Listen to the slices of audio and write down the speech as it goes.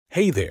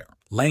Hey there,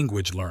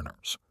 language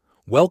learners.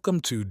 Welcome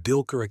to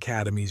Dilkur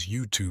Academy's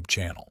YouTube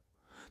channel.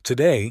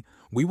 Today,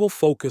 we will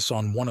focus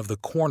on one of the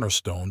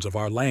cornerstones of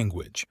our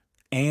language,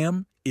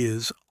 am,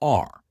 is,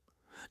 are.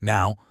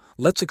 Now,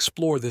 let's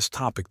explore this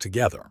topic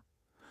together.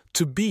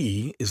 To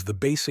be is the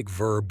basic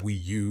verb we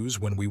use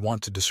when we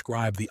want to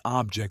describe the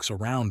objects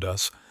around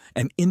us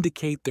and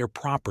indicate their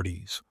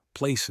properties,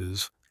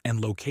 places, and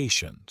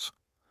locations.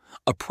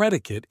 A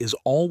predicate is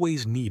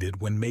always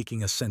needed when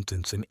making a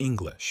sentence in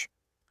English.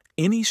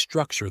 Any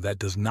structure that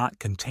does not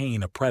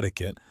contain a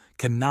predicate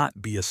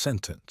cannot be a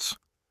sentence.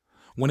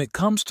 When it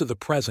comes to the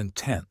present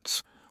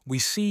tense, we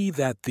see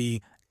that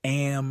the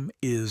am,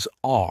 is,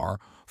 are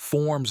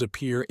forms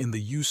appear in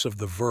the use of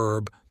the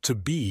verb to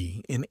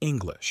be in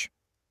English.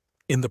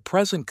 In the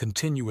present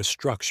continuous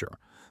structure,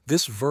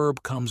 this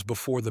verb comes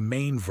before the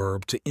main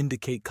verb to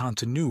indicate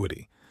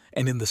continuity,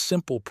 and in the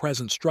simple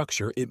present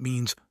structure it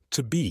means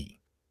to be.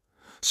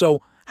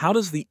 So, how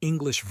does the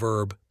English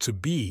verb to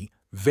be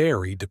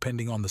vary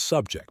depending on the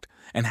subject,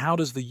 and how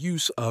does the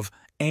use of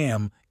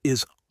am,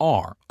 is,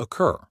 are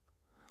occur?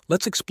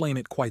 Let's explain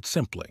it quite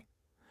simply.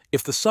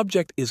 If the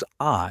subject is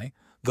I,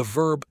 the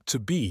verb to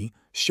be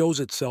shows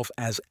itself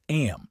as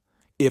am.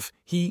 If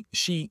he,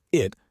 she,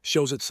 it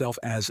shows itself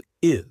as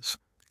is.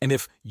 And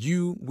if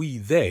you, we,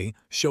 they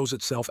shows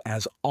itself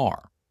as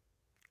are.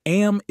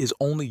 Am is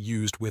only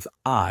used with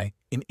I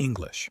in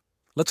English.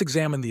 Let's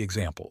examine the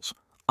examples.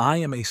 I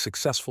am a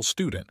successful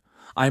student.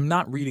 I am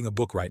not reading a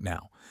book right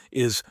now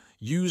is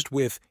used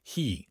with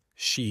he,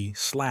 she,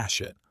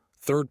 slash it,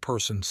 third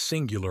person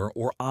singular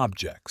or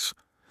objects.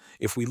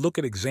 If we look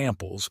at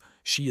examples,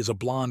 she is a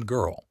blonde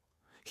girl.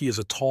 He is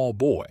a tall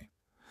boy.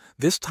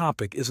 This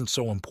topic isn't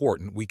so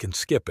important, we can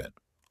skip it.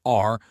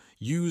 Are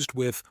used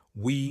with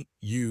we,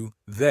 you,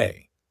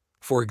 they.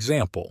 For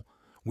example,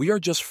 we are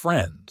just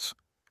friends.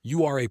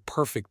 You are a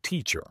perfect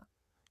teacher.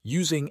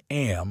 Using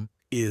am,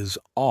 is,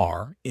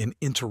 are in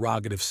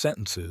interrogative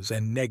sentences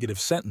and negative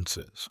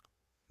sentences.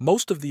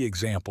 Most of the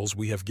examples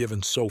we have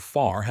given so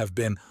far have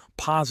been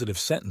positive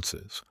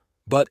sentences,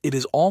 but it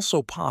is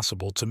also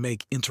possible to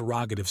make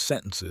interrogative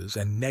sentences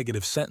and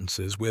negative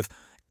sentences with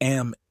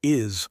am,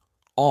 is,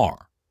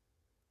 are.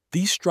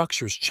 These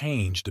structures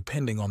change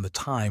depending on the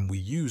time we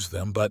use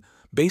them, but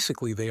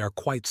basically they are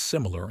quite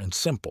similar and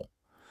simple.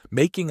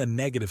 Making a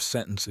negative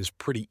sentence is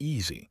pretty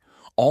easy.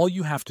 All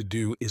you have to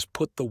do is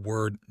put the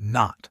word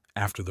not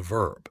after the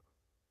verb.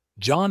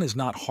 John is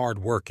not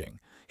hardworking.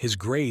 His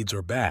grades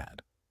are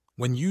bad.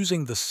 When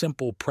using the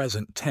simple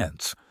present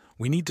tense,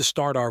 we need to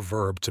start our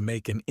verb to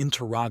make an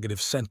interrogative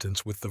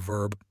sentence with the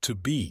verb to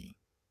be.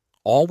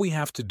 All we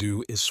have to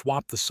do is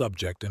swap the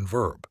subject and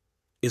verb.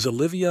 Is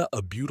Olivia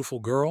a beautiful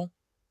girl?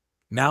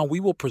 Now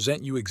we will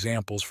present you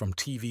examples from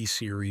TV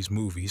series,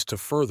 movies to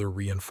further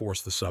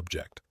reinforce the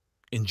subject.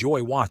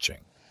 Enjoy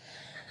watching.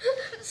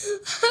 I'm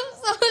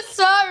so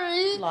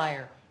sorry.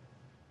 Liar.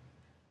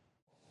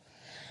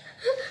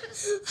 I'm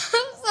so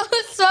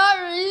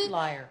sorry.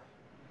 Liar.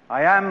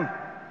 I am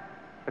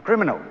a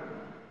criminal.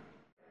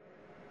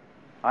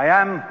 I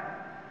am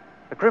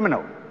a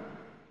criminal.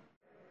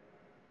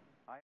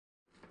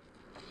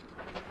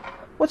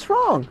 What's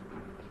wrong?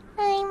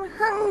 I'm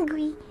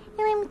hungry and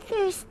I'm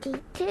thirsty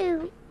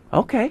too.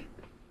 Okay.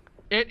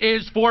 It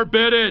is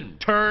forbidden.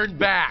 Turn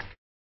back.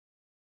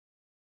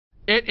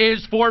 It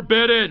is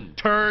forbidden.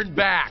 Turn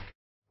back.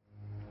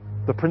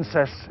 The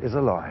princess is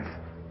alive.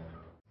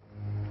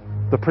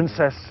 The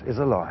princess is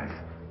alive.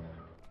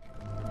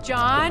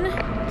 John?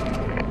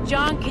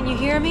 John, can you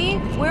hear me?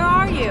 Where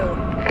are you?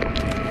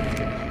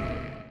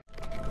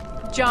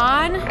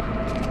 John?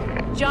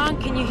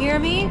 John, can you hear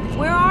me?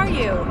 Where are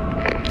you?